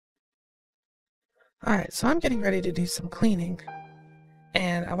Alright, so I'm getting ready to do some cleaning,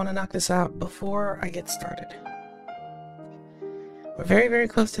 and I want to knock this out before I get started. We're very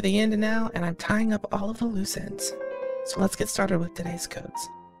close to the end now, and I'm tying up all of the loose ends. So let's get started with today's codes.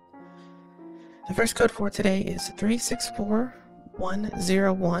 The first code for today is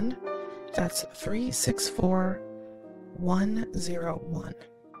 364101. That's 364101.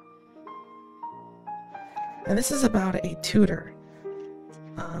 And this is about a tutor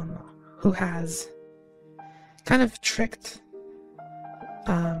who has kind of tricked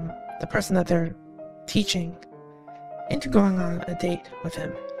the person that they're teaching into going on a date with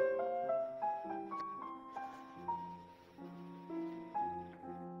him.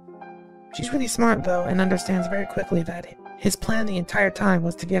 She's really smart though, and understands very quickly that his plan the entire time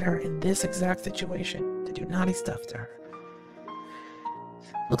was to get her in this exact situation, to do naughty stuff to her.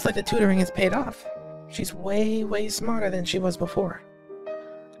 Looks like the tutoring has paid off. She's way smarter than she was before.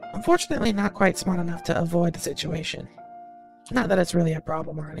 Unfortunately, not quite smart enough to avoid the situation. Not that it's really a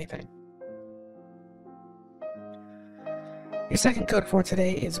problem or anything. Your second code for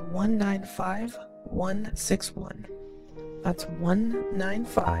today is 195161. That's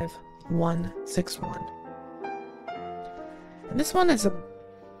 195161. And this one is a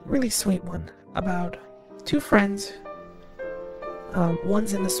really sweet one about two friends.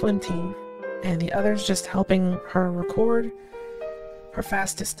 One's in the swim team, and the other's just helping her record her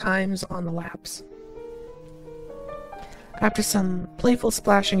fastest times on the laps. After some playful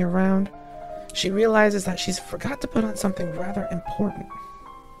splashing around, she realizes that she's forgot to put on something rather important.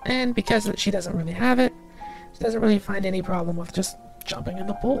 And because she doesn't really have it, she doesn't really find any problem with just jumping in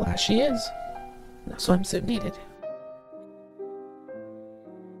the pool as she is. No swimsuit needed.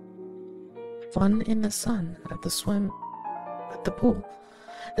 Fun in the sun at the pool.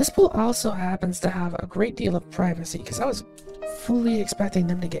 This pool also happens to have a great deal of privacy, because I was fully expecting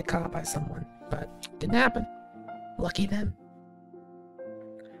them to get caught by someone, but didn't happen. Lucky them.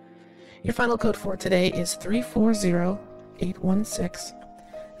 Your final code for today is 340816.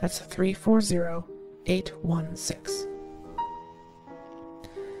 That's 340816.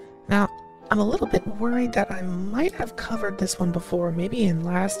 Now, I'm a little bit worried that I might have covered this one before, maybe in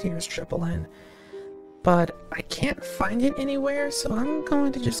last year's Triple N, but I can't find it anywhere, so I'm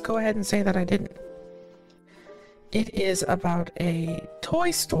going to just go ahead and say that I didn't. It is about a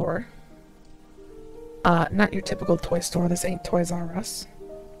toy store. Not your typical toy store. This ain't Toys R Us.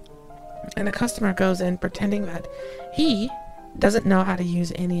 And a customer goes in pretending that he doesn't know how to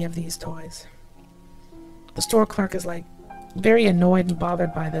use any of these toys. The store clerk is like very annoyed and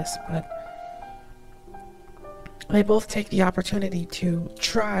bothered by this, but they both take the opportunity to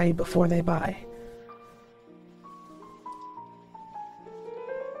try before they buy.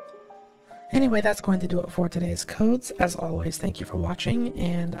 Anyway, that's going to do it for today's codes. As always, thank you for watching,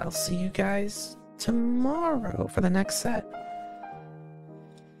 and I'll see you guys tomorrow for the next set.